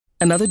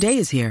Another day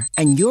is here,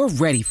 and you're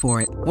ready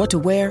for it. What to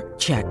wear?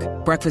 Check.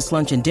 Breakfast,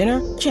 lunch, and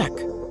dinner? Check.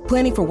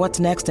 Planning for what's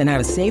next and how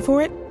to save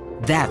for it?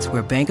 That's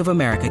where Bank of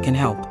America can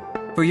help.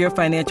 For your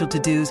financial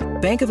to-dos,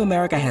 Bank of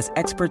America has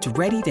experts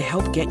ready to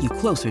help get you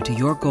closer to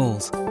your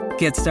goals.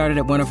 Get started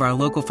at one of our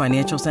local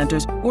financial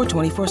centers or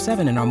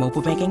 24/7 in our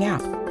mobile banking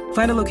app.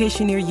 Find a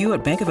location near you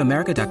at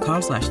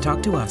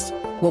bankofamerica.com/talktous.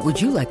 What would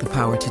you like the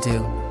power to do?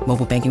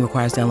 Mobile banking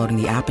requires downloading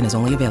the app and is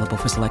only available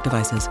for select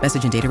devices.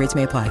 Message and data rates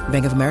may apply.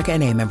 Bank of America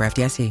N.A., member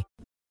FDIC.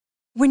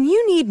 When you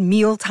need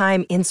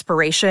mealtime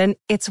inspiration,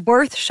 it's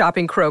worth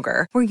shopping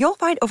Kroger, where you'll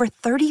find over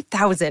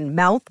 30,000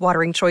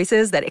 mouth-watering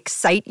choices that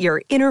excite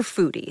your inner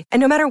foodie. And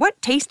no matter what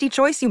tasty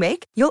choice you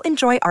make, you'll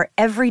enjoy our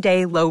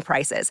everyday low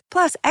prices,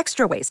 plus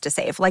extra ways to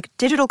save, like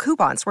digital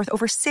coupons worth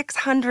over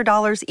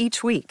 $600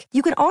 each week.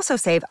 You can also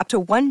save up to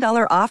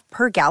 $1 off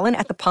per gallon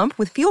at the pump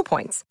with fuel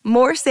points.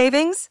 More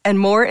savings and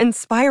more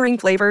inspiring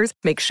flavors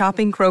make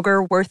shopping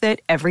Kroger worth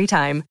it every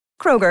time.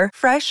 Kroger,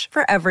 fresh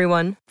for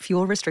everyone.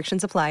 Fuel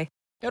restrictions apply.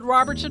 Ed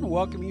Robertson,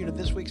 welcome you to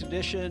this week's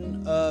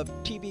edition of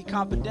TV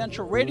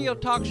Confidential, radio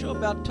talk show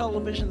about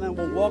television. Then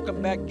we'll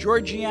welcome back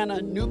Georgiana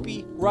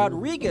Nupi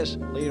Rodriguez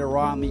later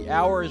on in the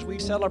hour as we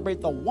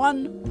celebrate the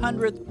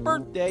 100th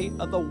birthday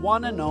of the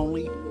one and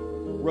only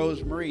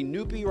Rosemarie.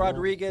 Nupi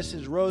Rodriguez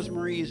is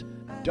Rosemarie's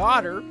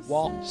daughter,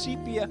 while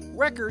Sepia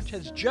Records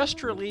has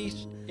just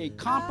released a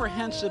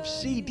comprehensive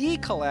CD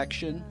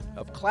collection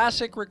of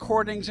classic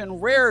recordings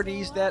and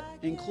rarities that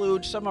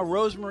include some of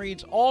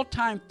Rosemarie's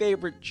all-time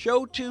favorite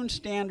show tune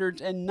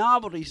standards and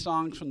novelty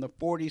songs from the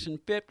 40s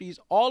and 50s,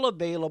 all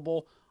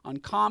available on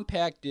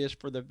compact disc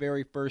for the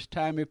very first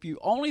time. If you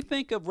only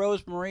think of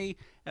Rosemarie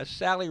as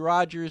Sally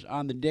Rogers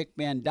on the Dick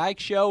Van Dyke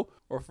Show,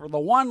 or for the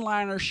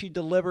one-liner she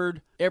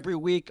delivered every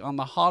week on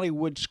the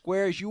Hollywood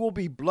Squares, you will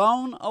be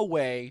blown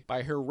away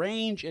by her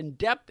range and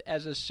depth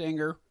as a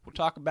singer. We'll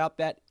talk about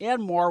that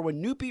and more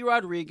when Nupi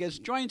Rodriguez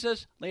joins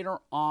us later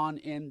on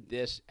in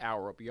this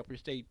hour. I'll be up to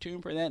stay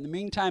tuned for that. In the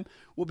meantime,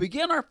 we'll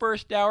begin our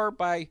first hour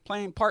by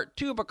playing part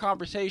two of a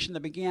conversation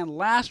that began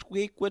last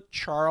week with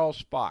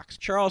Charles Fox.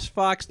 Charles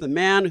Fox, the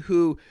man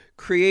who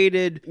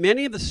created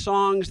many of the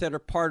songs that are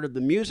part of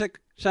the music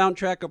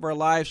soundtrack of our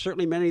lives,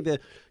 certainly many of the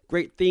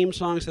great theme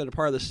songs that are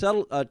part of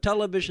the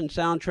television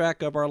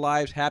soundtrack of our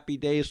lives, Happy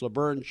Days,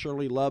 Laverne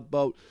Shirley, Love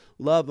Boat,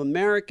 Love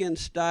American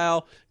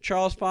Style.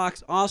 Charles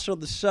Fox, also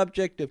the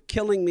subject of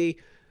Killing Me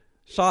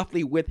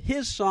Softly with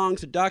his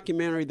songs, a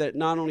documentary that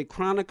not only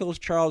chronicles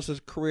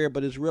Charles's career,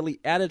 but is really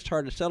at its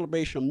heart a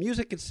celebration of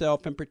music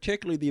itself, and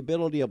particularly the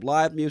ability of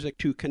live music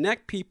to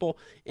connect people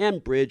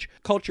and bridge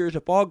cultures.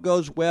 If all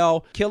goes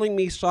well, Killing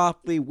Me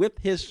Softly with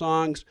his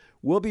songs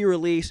will be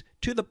released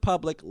to the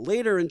public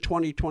later in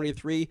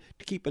 2023.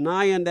 To keep an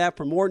eye on that,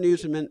 for more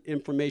news and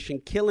information,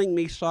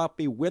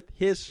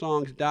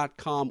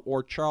 killingmesoftly.com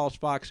or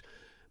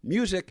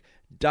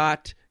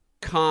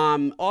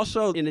charlesfoxmusic.com.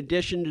 Also, in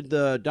addition to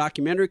the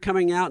documentary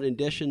coming out, in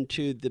addition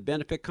to the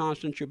benefit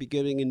concerts you'll be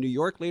giving in New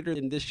York later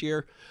in this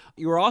year,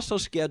 you are also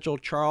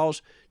scheduled,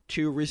 Charles,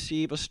 to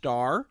receive a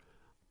star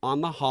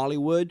on the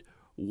Hollywood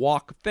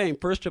Walk of Fame.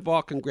 First of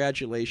all,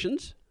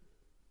 congratulations.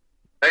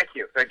 Thank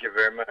you. Thank you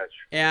very much.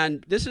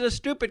 And this is a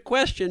stupid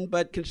question,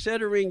 but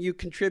considering you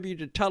contribute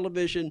to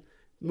television,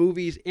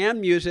 movies, and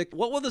music,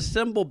 what will the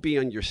symbol be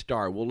on your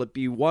star? Will it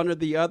be one or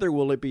the other?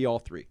 Will it be all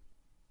three?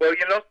 Well,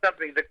 you know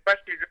something? The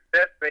question you just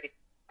asked me,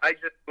 I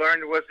just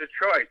learned was a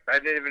choice. I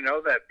didn't even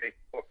know that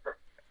before.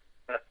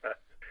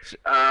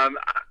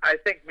 I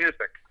think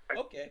music.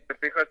 Okay.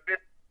 Because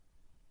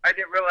I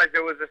didn't realize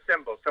there was a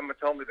symbol. Someone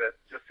told me that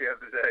just the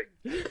other day.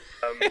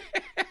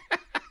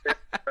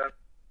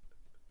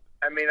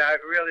 I mean, I've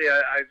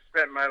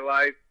spent my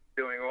life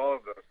doing all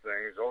of those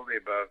things, all the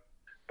above.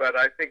 But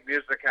I think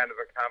music kind of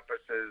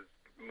encompasses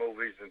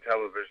movies and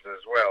television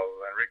as well,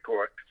 and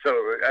record.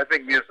 So I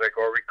think music,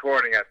 or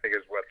recording, I think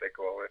is what they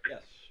call it.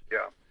 Yes.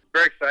 Yeah.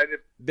 Very excited.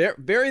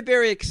 Very,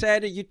 very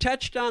excited. You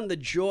touched on the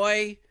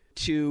joy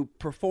to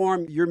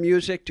perform your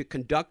music, to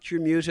conduct your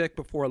music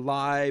before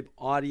live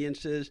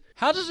audiences.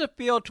 How does it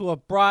feel to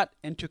have brought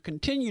and to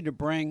continue to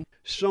bring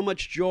so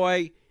much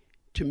joy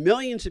to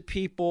millions of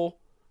people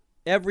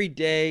every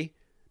day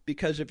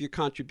because of your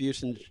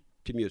contributions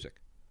to music?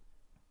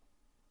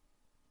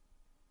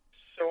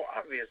 So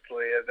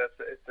obviously, it's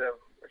an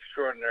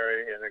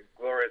extraordinary and a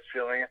glorious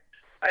feeling.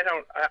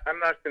 I'm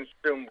not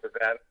consumed with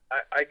that.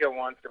 I go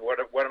on to what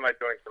am I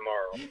doing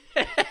tomorrow?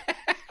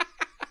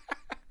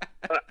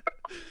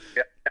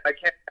 I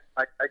can't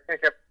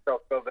get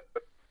myself filled up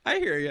with. I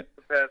hear you.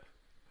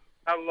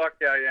 How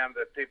lucky I am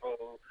that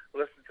people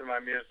listen to my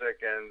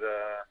music and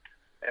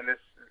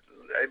it's,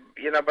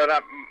 but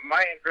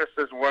my interest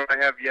is what I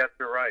have yet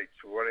to write,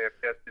 what I have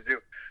yet to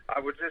do. I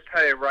would just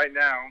tell you right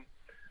now,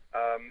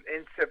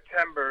 in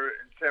September,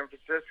 in San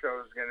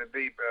Francisco is going to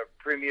be a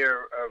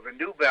premiere of a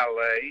new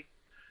ballet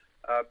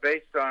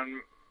based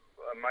on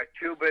my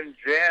Cuban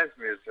jazz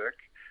music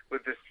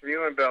with the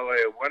Spewin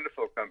Ballet, a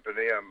wonderful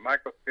company.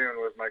 Michael Spewin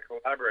was my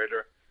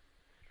collaborator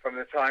from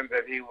the time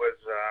that he was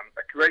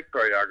a great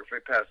choreographer. He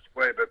passed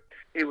away, but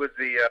he was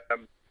the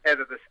head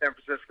of the San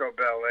Francisco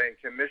Ballet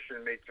and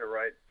commissioned me to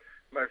write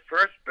my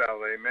first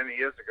ballet many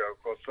years ago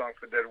called Song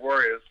for Dead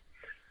Warriors.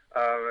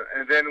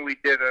 And then we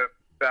did a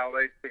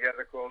ballet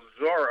together called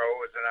Zorro. It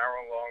was an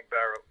hour-long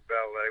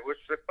ballet, which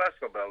is a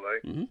classical ballet.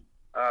 Mm-hmm.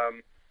 I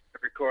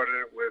recorded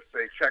it with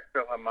the Czech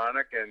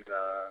Philharmonic in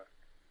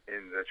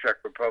the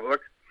Czech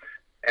Republic.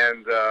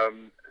 And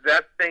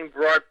that's being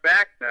brought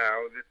back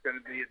now. It's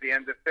going to be at the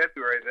end of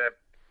February that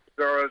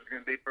Zorro is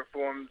going to be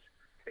performed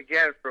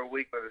again for a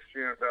week with the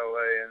Student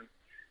Ballet.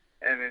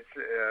 And it's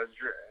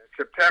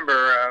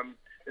September.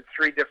 It's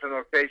 3 different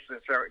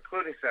locations,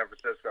 including San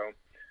Francisco.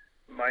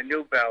 My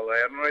new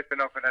ballet. I don't even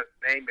know if it has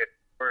to name it.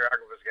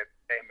 Choreographers get to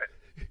name it.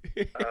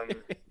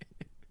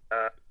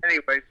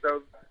 Anyway,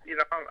 so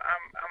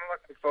I'm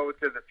looking forward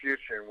to the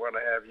future and what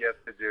I have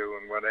yet to do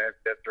and what I have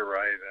yet to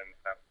write. And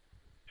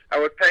I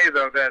will tell you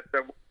though that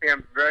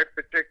I'm very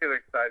particularly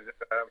excited.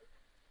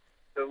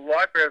 The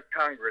Library of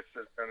Congress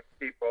is going to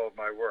keep all of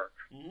my work,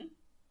 and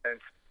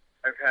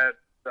I've had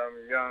some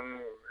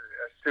young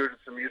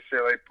students from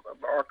UCLA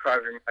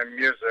archiving my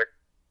music,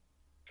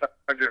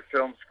 100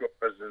 film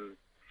scores and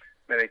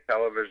many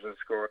television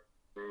scores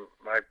from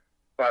my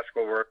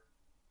classical work.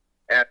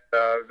 And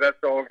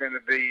that's all going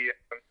to be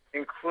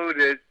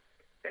included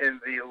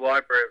in the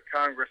Library of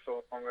Congress,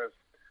 along with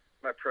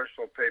my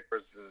personal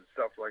papers and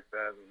stuff like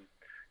that, and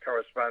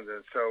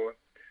correspondence. So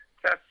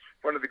that's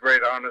one of the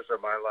great honors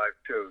of my life,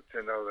 too,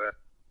 to know that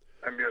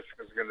my music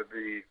is going to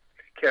be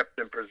kept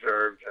and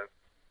preserved in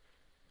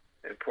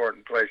an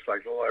important place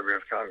like the Library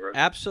of Congress.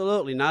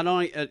 Absolutely. Not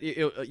only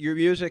your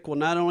music will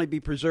not only be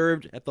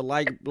preserved at the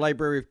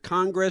Library of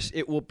Congress,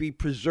 it will be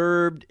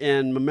preserved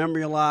and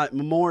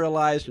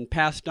memorialized and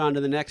passed on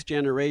to the next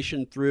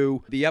generation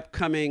through the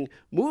upcoming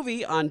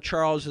movie on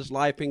Charles's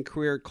life and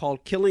career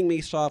called Killing Me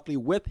Softly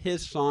with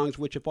His Songs,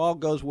 which, if all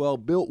goes well,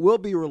 will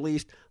be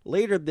released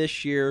later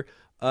this year.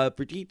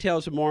 For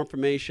details and more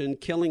information,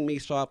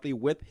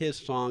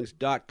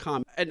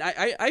 killingmesoftly.withhissongs.com. And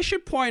I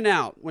should point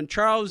out, when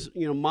Charles,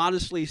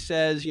 modestly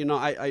says,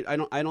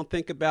 I don't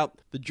think about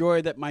the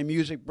joy that my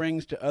music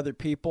brings to other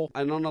people.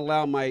 I don't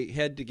allow my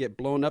head to get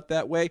blown up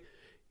that way.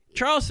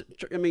 Charles,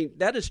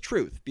 that is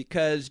truth,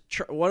 because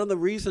one of the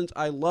reasons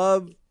I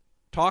love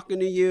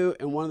talking to you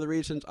and one of the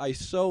reasons I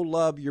so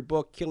love your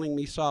book, Killing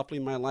Me Softly,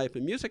 My Life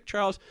and Music,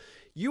 Charles,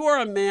 you are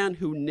a man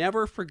who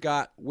never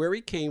forgot where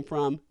he came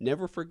from,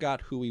 never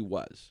forgot who he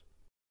was.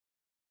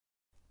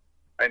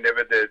 I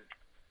never did.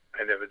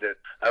 I've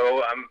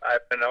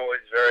been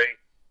always very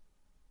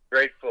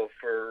grateful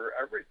for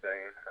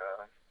everything.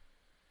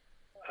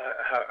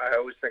 I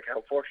always think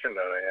how fortunate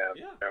I am.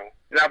 Yeah.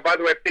 Now, by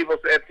the way, people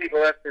ask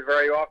me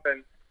very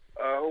often,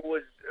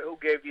 who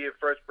gave you your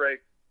first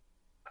break?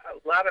 A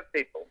lot of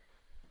people.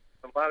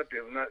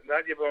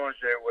 Nadia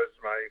Boulanger was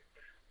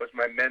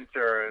my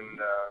mentor and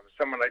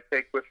someone I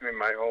take with me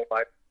my whole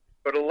life.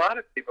 But a lot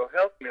of people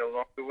helped me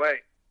along the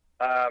way.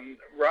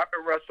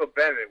 Robert Russell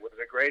Bennett was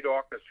a great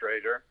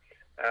orchestrator,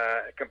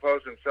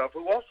 composed himself,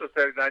 who also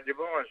studied Nadia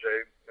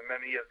Boulanger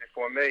many years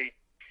before me.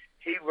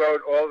 He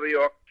wrote all the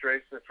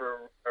orchestration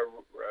for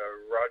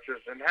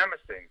Rodgers and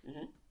Hammerstein.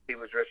 Mm-hmm. He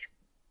was an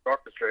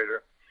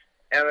orchestrator.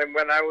 And then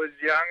when I was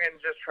young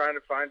and just trying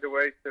to find a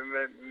way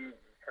to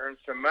earn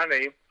some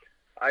money,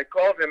 I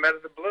called him out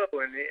of the blue,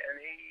 and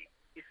he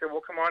said,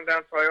 well, come on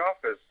down to my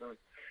office.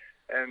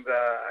 And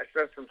I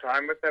spent some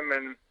time with him,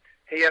 and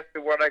he asked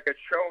me what I could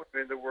show him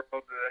in the world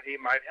that he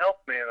might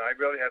help me. And I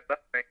really had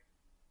nothing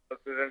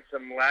other than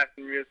some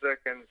Latin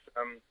music and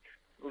some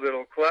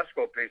little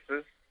classical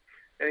pieces.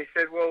 And he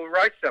said, well,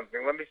 write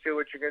something. Let me see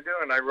what you can do.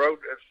 And I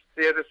wrote a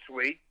theater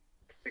suite,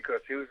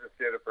 because he was a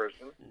theater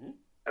person. Mm-hmm.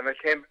 And I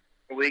came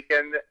the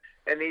weekend,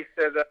 and he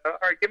said, all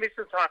right, give me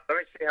some time. Let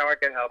me see how I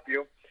can help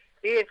you.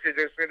 He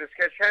introduced me to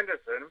Sketch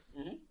Henderson,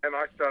 mm-hmm. and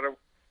I started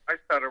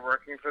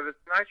working for The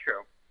Tonight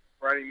Show,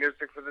 writing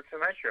music for The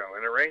Tonight Show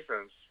and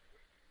arrangements.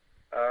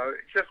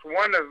 Just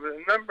one of a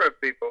number of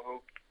people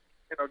who,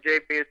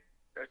 gave me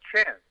a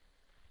chance,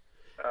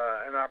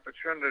 an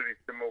opportunity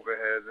to move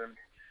ahead.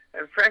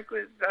 And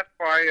frankly, that's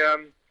why,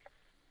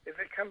 if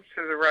it comes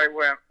to the right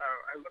way,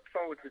 I look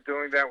forward to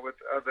doing that with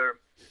other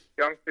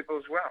young people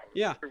as well.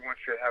 Yeah. Everyone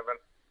should have an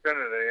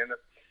opportunity. And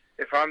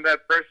if I'm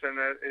that person,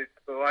 it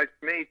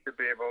delights me to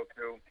be able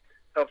to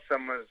help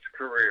someone's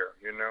career,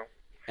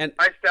 And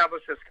I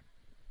established a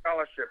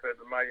scholarship at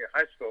my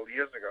high school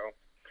years ago,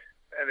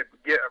 and it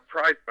get a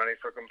prize money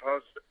for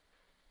composers.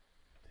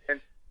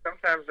 And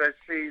sometimes I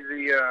see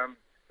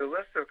the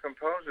list of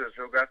composers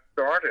who got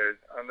started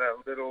on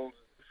that little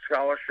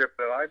scholarship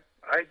that I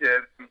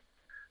did. And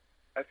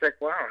I think,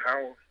 wow,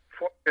 how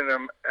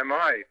fortunate am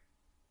I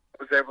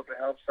was able to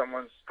help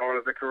someone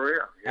start the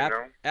career, you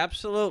know?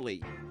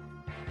 Absolutely.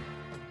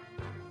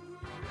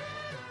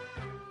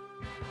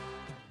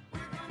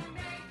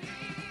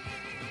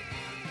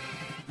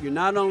 You're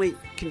not only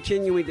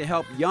continuing to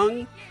help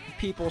young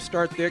people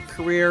start their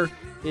career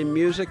in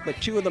music, but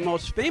two of the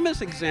most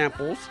famous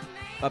examples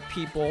of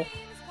people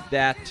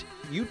that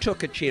you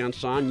took a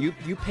chance on, you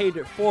paid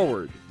it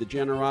forward, the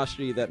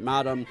generosity that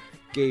Madame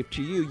gave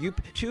to you.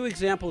 Two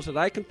examples that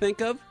I can think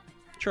of,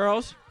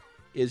 Charles,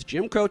 is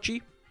Jim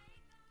Croce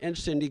and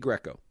Cyndi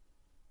Grecco.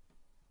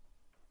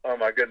 Oh,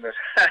 my goodness.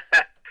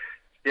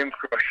 Jim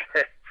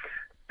Croce.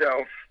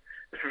 So,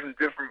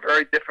 different,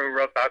 very different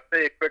worlds. I'll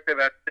tell you quickly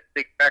about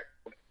Cyndi Grecco.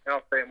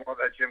 I'll say more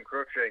about Jim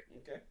Croce.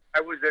 Okay. I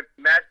was at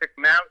Magic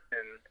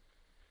Mountain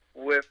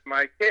with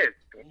my kids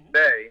one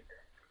day.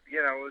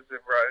 You know, it was an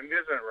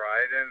amusement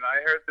ride, and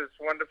I heard this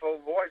wonderful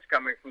voice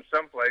coming from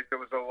someplace.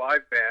 It was a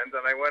live band,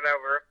 and I went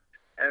over,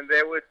 and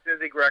there was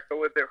Cyndi Grecco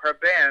with her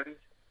band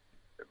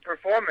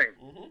performing.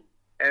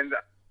 And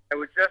I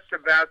was just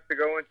about to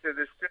go into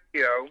the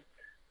studio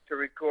to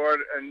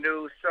record a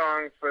new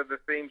song for the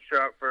theme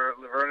song for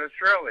Laverne and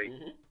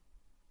Shirley.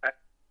 I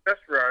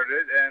just wrote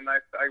it, and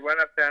I went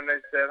up there and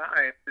I said,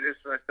 hi, I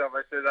introduced myself.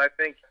 I said, I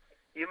think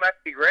you might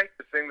be great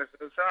to sing this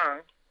new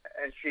song.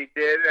 And she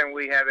did, and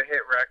we had a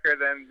hit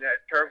record, and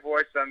her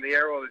voice on the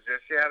air was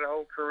just, she had a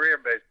whole career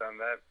based on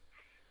that.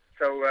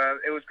 So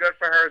it was good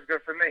for her, it was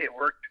good for me. It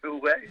worked two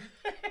ways.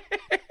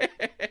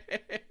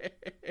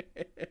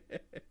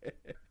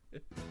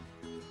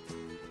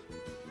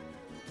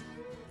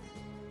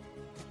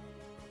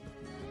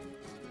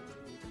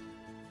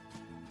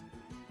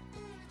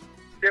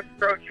 Jim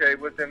Croce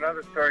was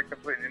another story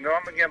completely.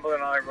 Norman Gimbel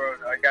and I wrote,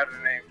 I got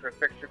a name for a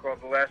picture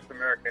called The Last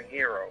American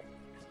Hero.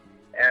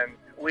 And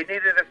we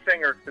needed a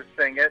singer to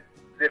sing it.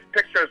 This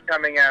picture is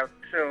coming out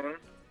soon,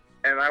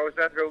 and I was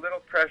under a little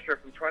pressure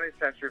from 20th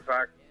Century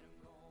Fox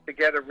to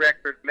get a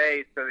record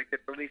made so they could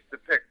release the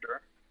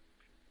picture.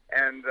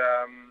 And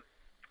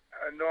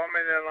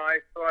Norman and I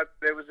thought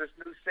there was this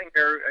new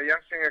singer, a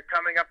young singer,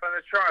 coming up on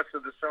the charts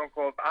with a song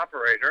called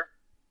Operator.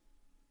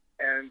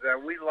 And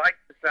we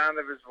liked the sound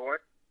of his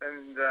voice,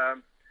 and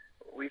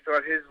we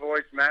thought his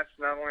voice matched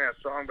not only our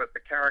song but the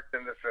character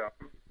in the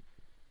film.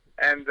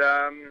 And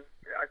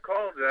I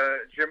called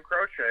Jim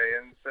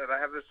Croce and said, I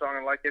have this song,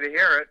 I'd like you to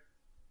hear it.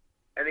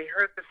 And he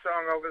heard the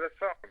song over the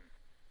phone.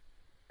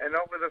 And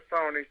over the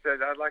phone, he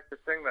said, I'd like to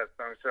sing that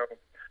song. So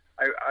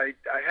I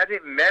hadn't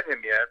even met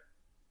him yet.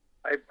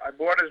 I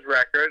bought his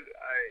record.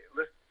 I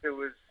listened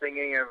to his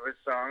singing of his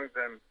songs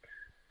and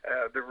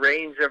the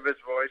range of his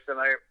voice. And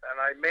I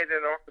made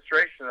an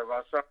orchestration of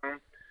our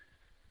song.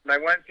 And I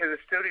went to the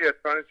studio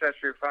at 20th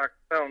Century Fox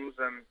Films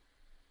and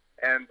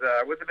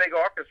with a big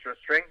orchestra,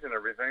 strings and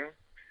everything.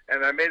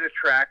 And I made a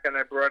track, and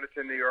I brought it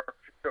to New York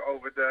to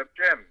overdub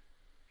Jim.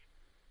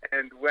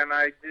 And when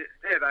I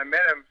did, I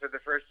met him for the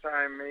first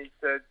time. He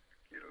said,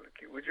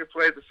 would you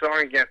play the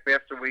song again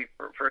after we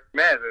first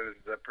met at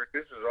the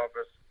producer's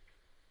office?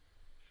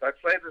 So I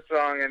played the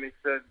song, and he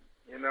said,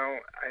 you know,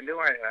 I knew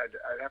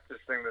I'd have to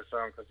sing the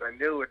song because I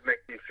knew it would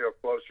make me feel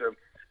closer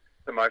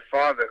to my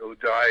father, who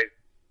died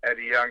at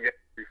a young age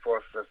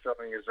before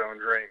fulfilling his own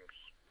dreams.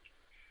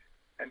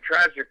 And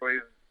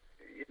tragically,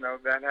 you know,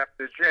 that happened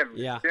to Jim.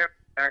 Yeah. Jim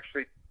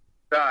actually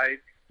died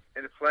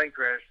in a plane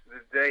crash the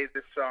day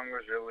this song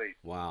was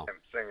released. Wow. Him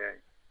singing.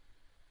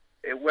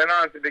 It went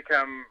on to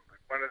become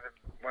one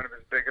of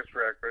his biggest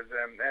records,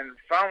 and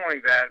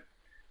following that,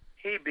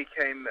 he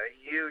became a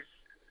huge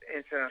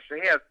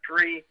international. He had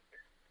 3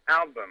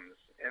 albums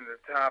in the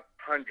top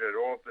 100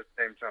 all at the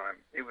same time.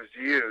 It was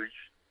huge,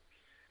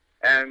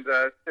 and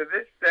to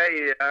this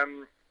day,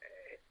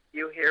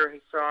 you hear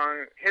his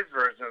song, his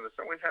version of the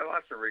song. We've had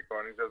lots of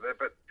recordings of it,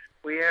 but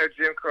we hear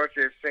Jim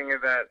Croce singing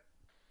that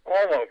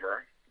all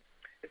over.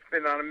 It's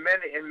been on in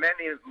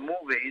many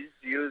movies.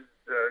 Used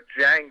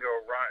Django,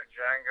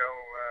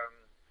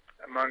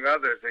 among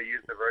others. They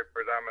used it very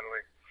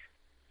predominantly.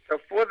 So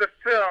for the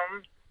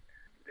film,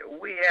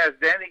 we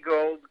asked Danny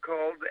Gold,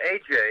 called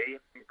AJ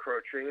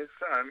Croce, his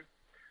son,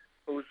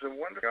 who's a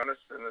wonderful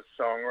artist and a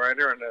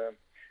songwriter and a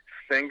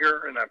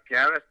singer and a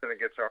pianist and a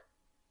guitar,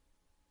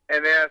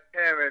 and asked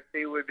him if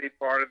he would be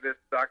part of this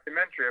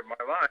documentary of my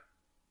life.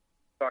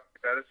 Talked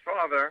about his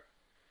father.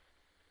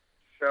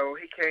 So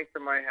he came to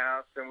my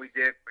house, and we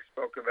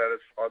spoke about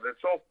his father.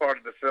 It's all part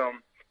of the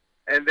film.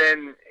 And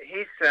then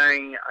he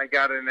sang I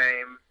Got a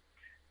Name,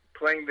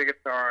 playing the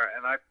guitar,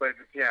 and I played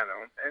the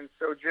piano. And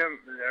so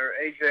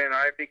AJ and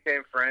I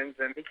became friends,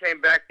 and he came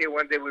back here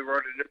one day. We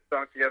wrote a new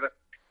song together.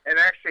 And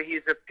actually,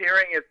 he's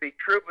appearing at the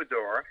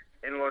Troubadour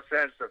in Los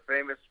Angeles, a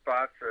famous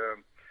spot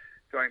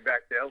going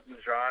back to Elton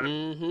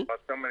John.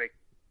 So many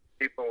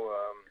people,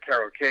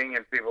 Carole King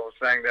and people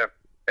who sang there,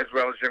 as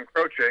well as Jim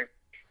Croce.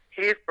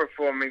 He's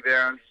performing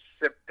there on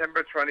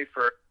September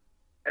 21st,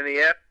 and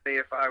he asked me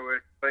if I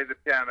would play the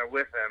piano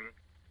with him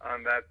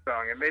on that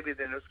song, and maybe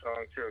the new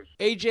song too.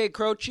 A.J.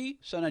 Croce,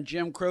 son of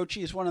Jim Croce,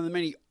 is one of the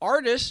many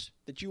artists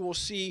that you will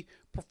see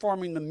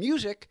performing the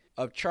music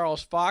of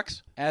Charles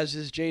Fox, as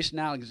is Jason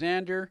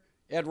Alexander,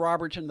 Ed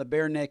Robertson, the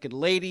Bare Naked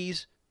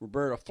Ladies,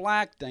 Roberta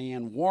Flack,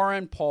 Diane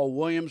Warren, Paul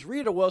Williams,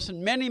 Rita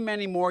Wilson, many,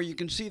 many more. You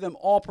can see them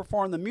all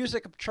perform the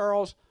music of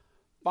Charles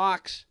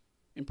Fox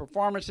in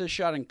performances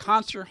shot in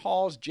concert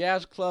halls,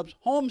 jazz clubs,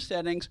 home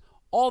settings,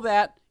 all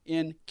that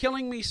in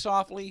Killing Me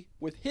Softly,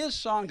 with his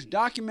songs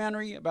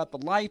documentary about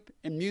the life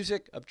and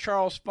music of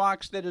Charles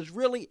Fox that is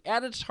really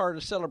at its heart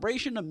a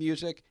celebration of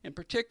music, and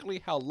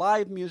particularly how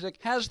live music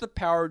has the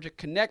power to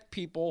connect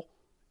people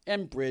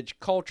and bridge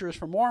cultures.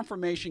 For more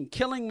information,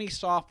 Killing Me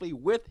Softly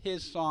with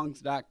His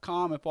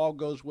Songs.com. If all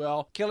goes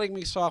well, Killing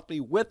Me Softly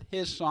with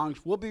His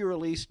Songs will be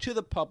released to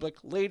the public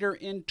later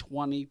in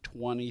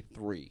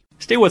 2023.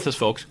 Stay with us,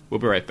 folks. We'll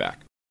be right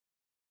back.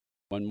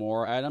 One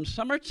more item.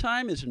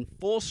 Summertime is in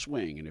full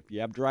swing, and if you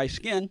have dry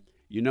skin,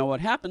 you know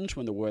what happens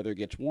when the weather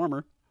gets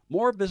warmer.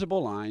 More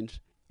visible lines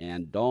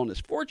and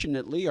dullness.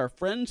 Fortunately, our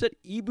friends at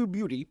Ibu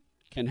Beauty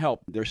can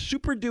help. Their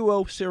Super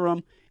Duo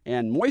Serum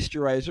and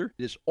Moisturizer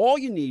is all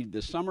you need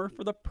this summer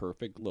for the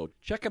perfect glow.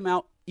 Check them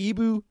out,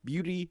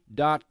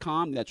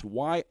 ibubeauty.com. That's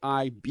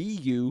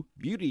YIBU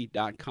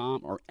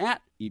beauty.com, or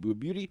at Ibu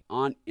Beauty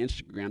on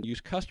Instagram. Use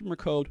customer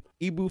code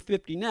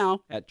IBU50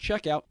 now at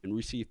checkout and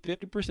receive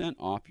 50%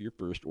 off your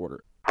first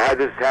order. Hi,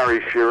 this is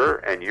Harry Shearer,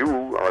 and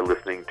you are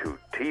listening to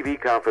TV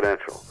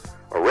Confidential,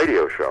 a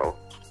radio show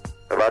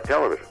about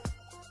television.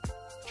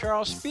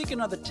 Charles,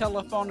 speaking of the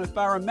telephone, if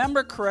I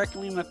remember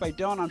correctly, and if I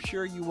don't, I'm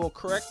sure you will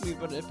correct me,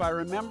 but if I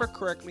remember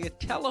correctly, a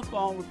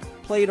telephone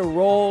played a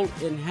role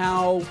in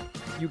how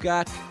you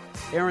got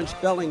Aaron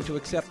Spelling to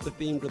accept the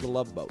theme to The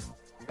Love Boat.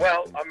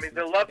 Well, I mean,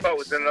 The Love Boat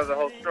was another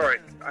whole story.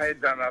 I had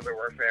done other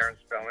work for Aaron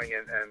Spelling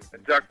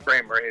and Doug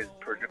Kramer, his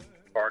producer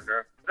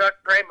partner. Doug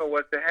Kramer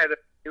was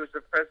he was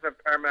the president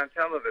of Paramount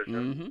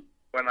Television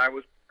when I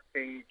was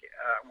working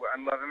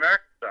on Love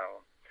America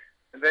Style.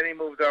 And then he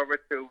moved over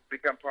to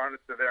become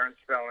partners with Aaron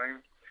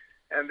Spelling.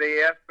 And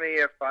they asked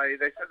me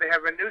they said they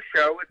have a new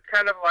show. It's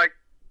kind of like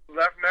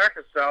Love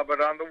America Style,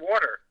 but on the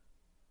water.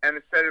 And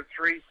instead of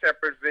 3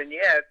 separate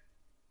vignettes,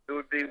 it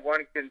would be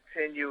one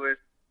continuous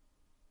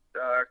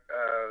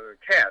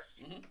cast.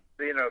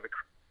 You know, the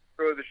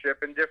crew of the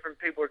ship, and different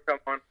people would come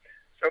on.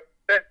 So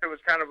it was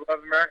kind of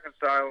Love American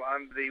Style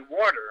on the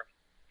water.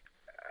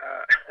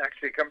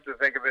 Actually, come to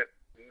think of it,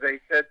 they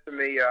said to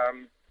me,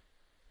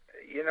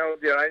 you know,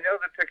 did I know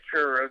the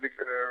picture of the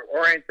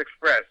Orient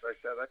Express? I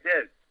said, I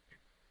did.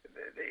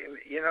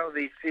 You know,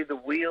 they see the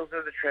wheels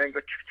of the train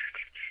go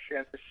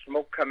and the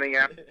smoke coming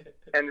out,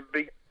 and a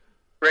big,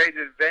 great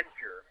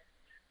adventure.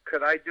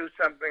 Could I do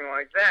something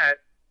like that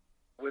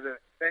with an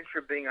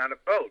adventure being on a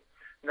boat?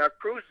 Now,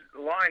 cruise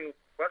line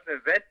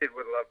wasn't invented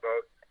with Love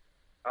Boat,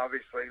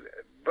 obviously,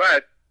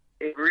 but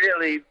it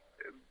really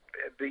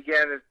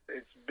began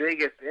its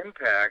biggest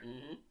impact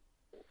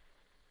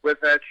with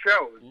that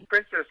show.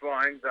 Princess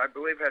Lines, I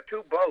believe, had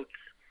 2 boats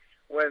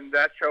when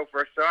that show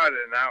first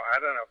started. Now, I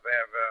don't know if they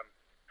have,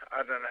 I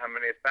don't know how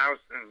many, 1,000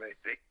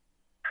 maybe.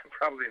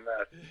 Probably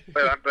not.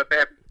 But they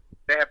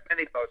have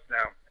many boats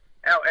now.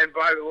 Oh, and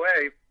by the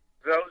way,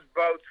 those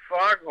boats,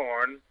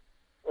 Foghorn,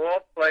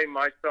 all play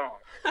my song.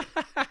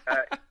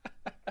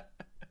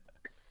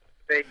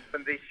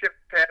 When they ship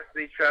past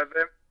each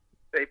other,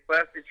 they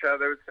bless each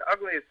other. It's the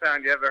ugliest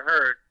sound you ever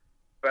heard.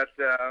 But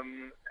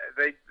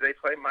they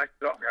play my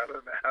song. I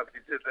don't know how they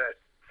did that.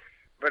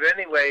 But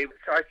anyway,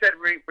 so I said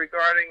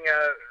regarding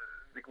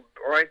the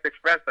Orient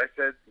Express, I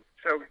said,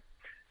 so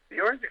the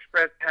Orient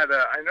Express had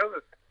I know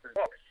the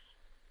books.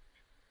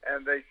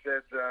 And they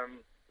said,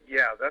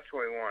 yeah, that's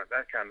what we want,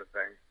 that kind of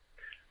thing.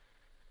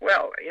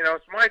 Well, you know,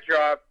 it's my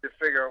job to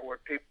figure out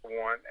what people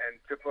want and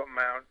to put them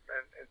out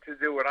and to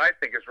do what I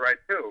think is right,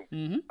 too,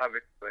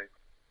 obviously.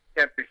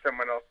 Can't be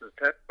someone else's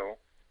pencil.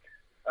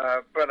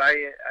 But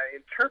I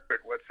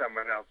interpret what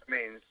someone else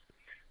means.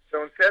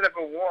 So instead of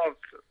a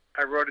waltz,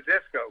 I wrote a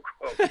disco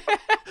quote.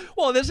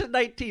 Well, this is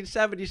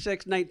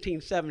 1976,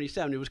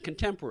 1977. It was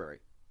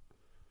contemporary.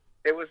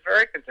 It was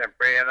very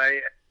contemporary, and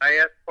I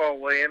asked Paul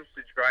Williams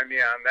to join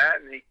me on that,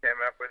 and he came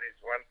up with these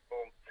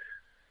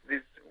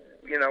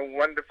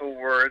wonderful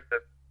words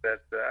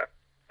that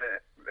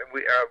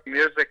we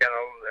music and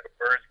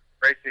words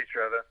embrace each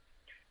other.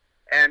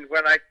 And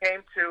when I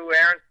came to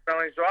Aaron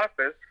Spelling's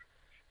office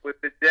with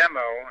the demo,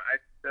 I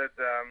said,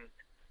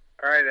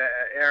 all right,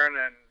 Aaron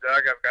and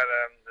Doug, I've got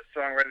the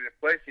song ready to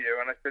play for you.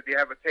 And I said, do you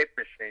have a tape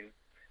machine?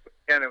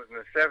 Again, it was in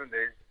the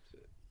 70s.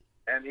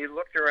 And he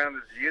looked around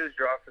his huge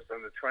office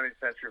on the 20th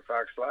Century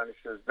Fox lot, and he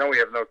says, no, we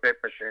have no tape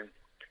machine.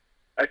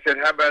 I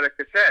said, how about a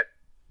cassette?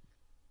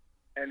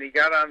 And he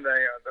got on the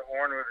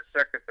horn with the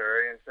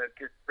secretary and said,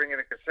 bring in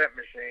a cassette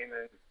machine.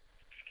 And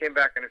she came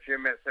back in a few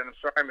minutes and said, I'm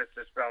sorry,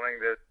 Mr. Spelling,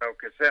 there's no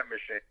cassette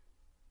machine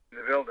in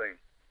the building.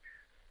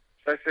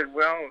 So I said,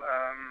 well,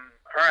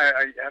 all right,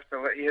 I have to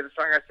let you hear the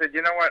song. I said,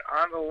 you know what,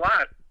 on the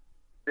lot,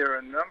 there are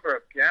a number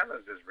of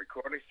pianos. There's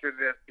recording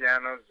studios,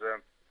 pianos.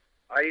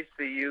 I used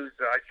to use,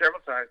 I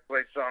several times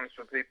played songs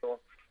for people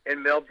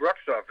in Mel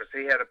Brooks' office.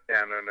 He had a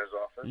piano in his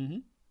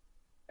office.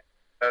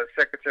 The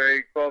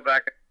secretary called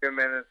back in a few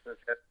minutes and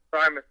said,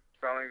 sorry, Mr.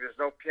 Spelling, there's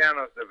no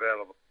pianos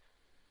available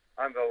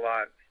on the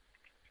lot.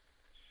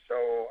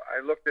 So I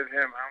looked at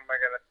him, how am I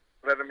going to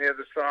let him hear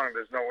the song?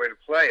 There's no way to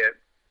play it.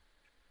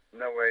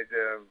 No way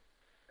to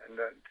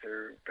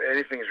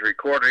anything's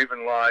recorded,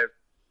 even live.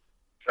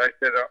 So I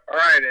said, all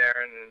right,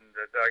 Aaron and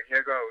Doug,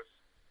 here goes.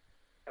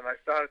 And I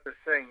started to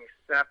sing,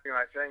 snapping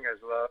my fingers,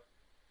 love.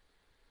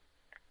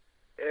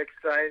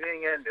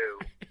 Exciting and new.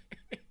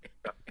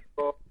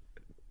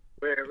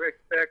 We're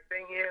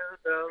expecting you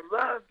to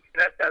love.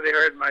 That's how they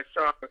heard my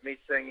song with me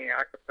singing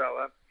a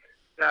cappella.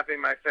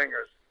 snapping my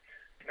fingers.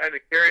 And the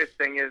curious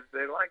thing is,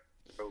 they like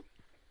it, so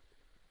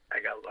I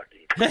got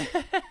lucky.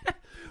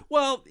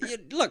 Well,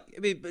 look, I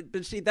mean,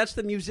 but see, that's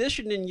the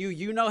musician in you.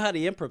 You know how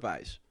to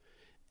improvise,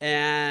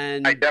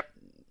 and I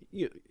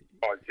definitely.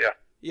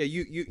 Yeah,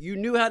 you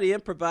knew how to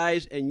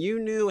improvise, and you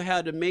knew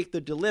how to make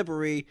the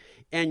delivery,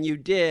 and you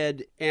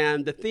did.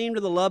 And the theme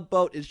to the Love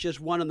Boat is just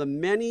one of the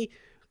many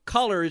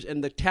colors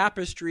in the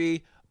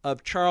tapestry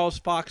of Charles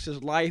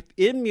Fox's life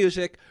in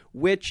music,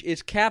 which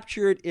is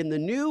captured in the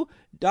new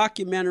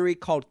documentary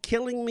called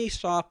Killing Me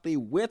Softly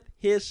with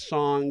his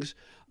songs.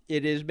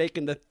 It is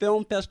making the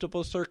film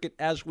festival circuit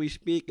as we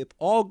speak. If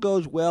all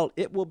goes well,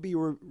 it will be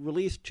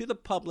released to the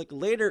public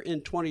later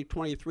in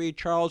 2023.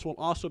 Charles will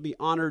also be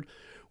honored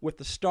with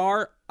the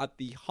star at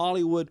the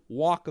Hollywood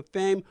Walk of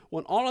Fame.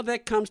 When all of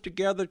that comes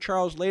together,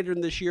 Charles, later in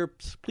this year,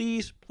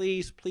 please,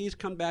 please, please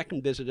come back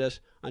and visit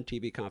us on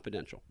TV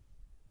Confidential.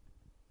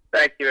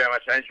 Thank you very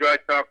much. I enjoyed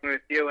talking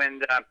with you,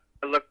 and I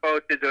look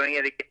forward to doing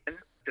it again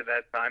to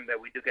that time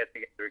that we do get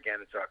together again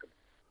and talk about it.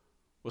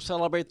 We'll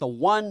celebrate the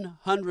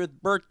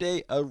 100th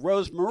birthday of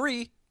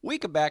Rosemarie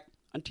week back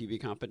on TV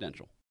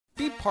Confidential.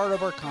 Be part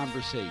of our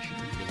conversation.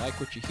 If you like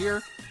what you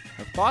hear,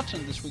 have thoughts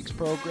on this week's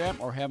program,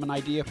 or have an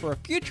idea for a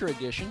future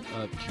edition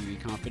of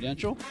TV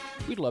Confidential,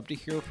 we'd love to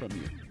hear from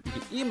you. You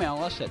can email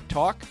us at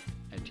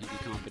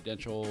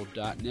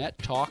talk@tvconfidential.net,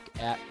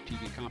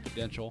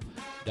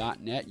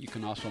 talk@tvconfidential.net. You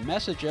can also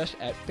message us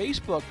at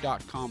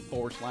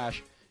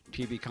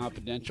facebook.com/TV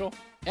Confidential,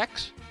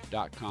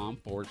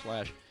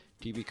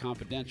 x.com/TV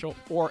Confidential,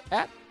 or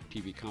at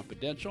TV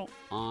Confidential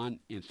on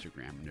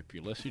Instagram. And if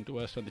you're listening to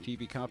us on the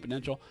TV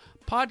Confidential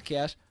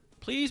podcast,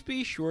 please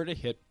be sure to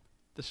hit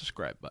the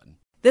subscribe button.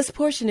 This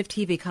portion of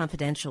TV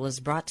Confidential is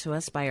brought to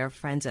us by our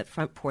friends at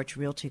Front Porch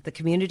Realty, the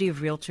community of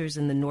realtors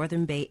in the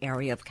Northern Bay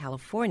area of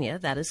California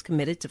that is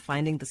committed to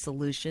finding the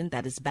solution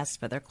that is best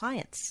for their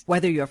clients.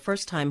 Whether you're a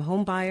first-time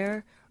home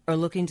buyer or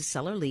looking to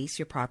sell or lease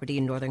your property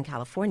in Northern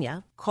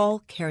California, call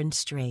Karen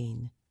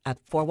Strain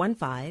at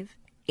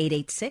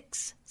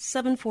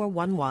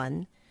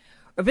 415-886-7411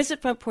 or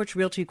visit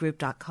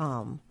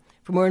frontporchrealtygroup.com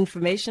for more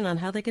information on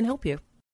how they can help you.